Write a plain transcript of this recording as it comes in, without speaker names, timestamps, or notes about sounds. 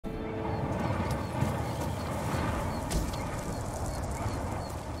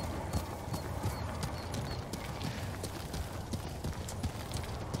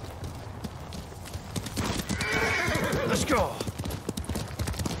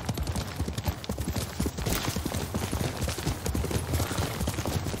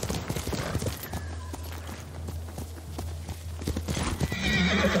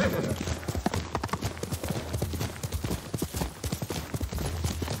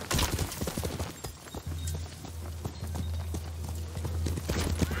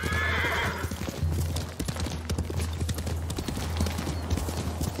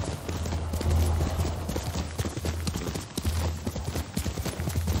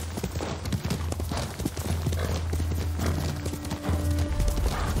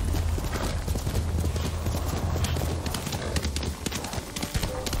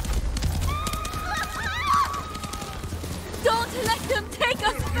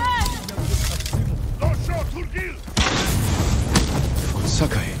Fort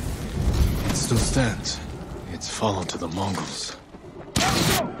Sakai. It still stands. It's fallen to the Mongols.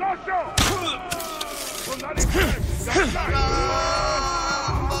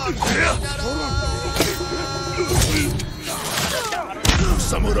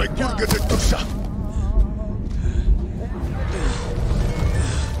 Samurai Gurgadetosha.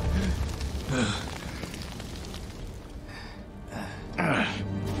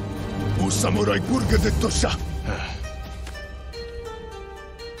 Samurai Gurgadetosha.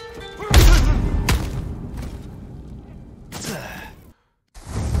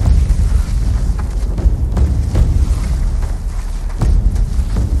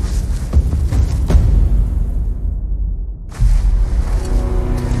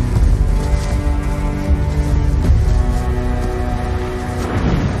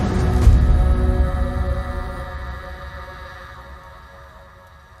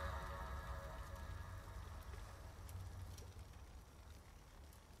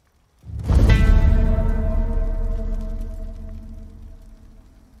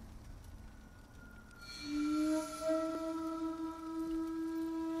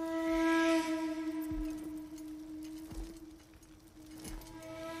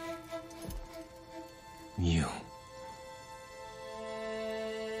 You.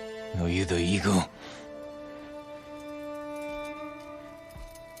 Are you the eagle?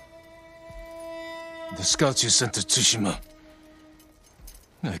 The scouts you sent to Tsushima.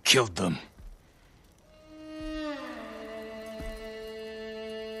 I killed them.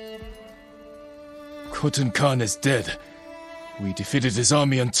 Khotun Khan is dead. We defeated his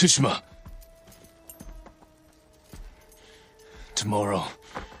army on Tsushima. Tomorrow,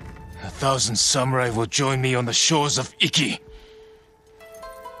 1,000 samurai will join me on the shores of Iki.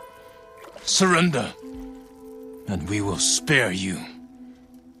 Surrender, and we will spare you.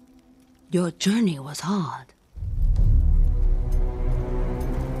 Your journey was hard.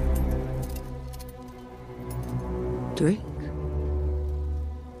 Drink.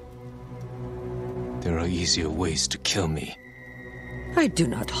 There are easier ways to kill me. I do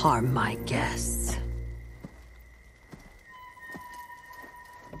not harm my guests.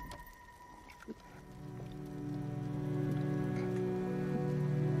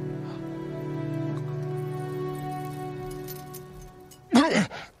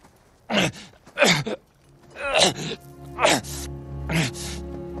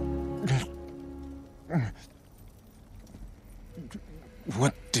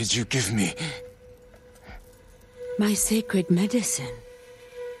 What did you give me? My sacred medicine.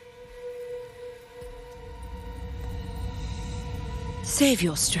 Save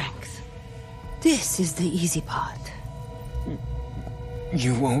your strength. This is the easy part.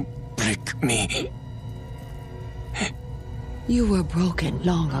 You won't break me. You were broken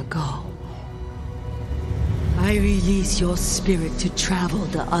long ago. I release your spirit to travel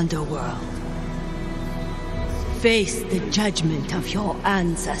the underworld. Face the judgment of your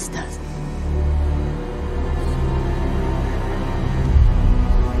ancestors.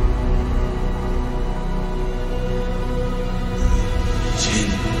 Jin,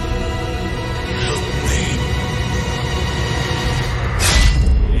 help me.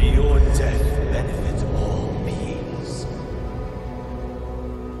 May your death benefit all beings.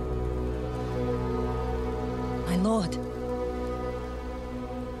 My lord.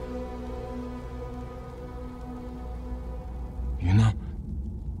 You know,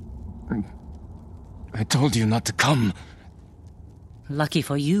 I told you not to come. Lucky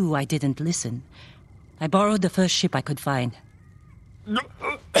for you, I didn't listen. I borrowed the first ship I could find.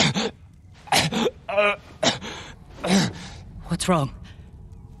 What's wrong?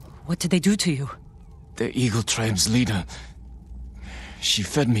 What did they do to you? The Eagle Tribe's leader. She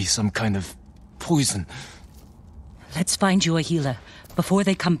fed me some kind of poison. Let's find you a healer before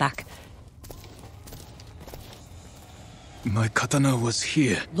they come back. My katana was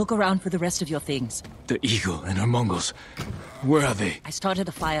here. Look around for the rest of your things. The eagle and her Mongols. Where are they? I started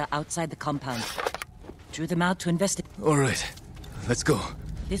a fire outside the compound. Drew them out to investigate. All right, let's go.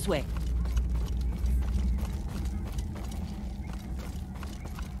 This way.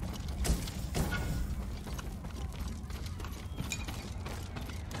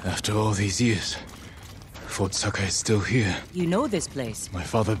 After all these years, Fort Sakai is still here. You know this place? My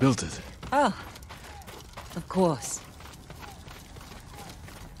father built it. Oh, of course.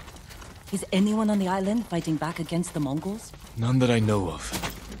 Is anyone on the island fighting back against the Mongols? None that I know of.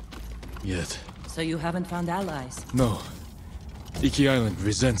 Yet. So you haven't found allies? No. Iki Island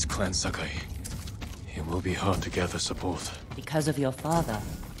resents Clan Sakai. It will be hard to gather support. Because of your father?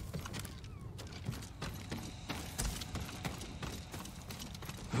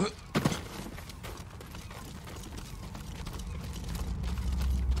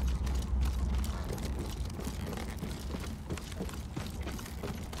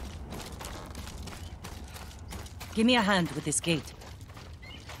 Give me a hand with this gate.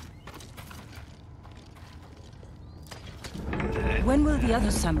 When will the other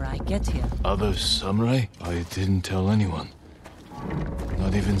samurai get here? Other samurai? I didn't tell anyone.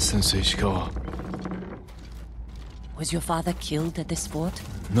 Not even Sensei Ishikawa. Was your father killed at this fort?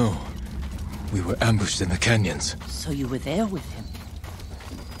 No. We were ambushed in the canyons. So you were there with him?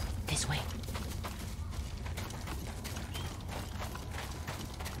 This way.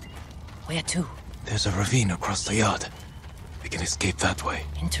 Where to? There's a ravine across the yard. We can escape that way.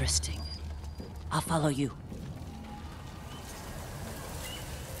 Interesting. I'll follow you.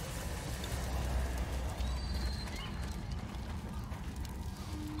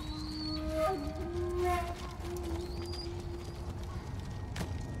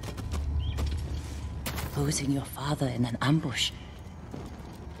 Losing your father in an ambush.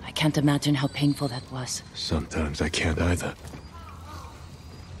 I can't imagine how painful that was. Sometimes I can't either.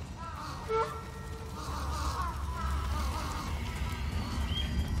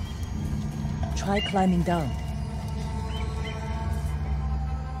 Try climbing down.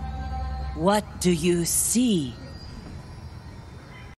 What do you see?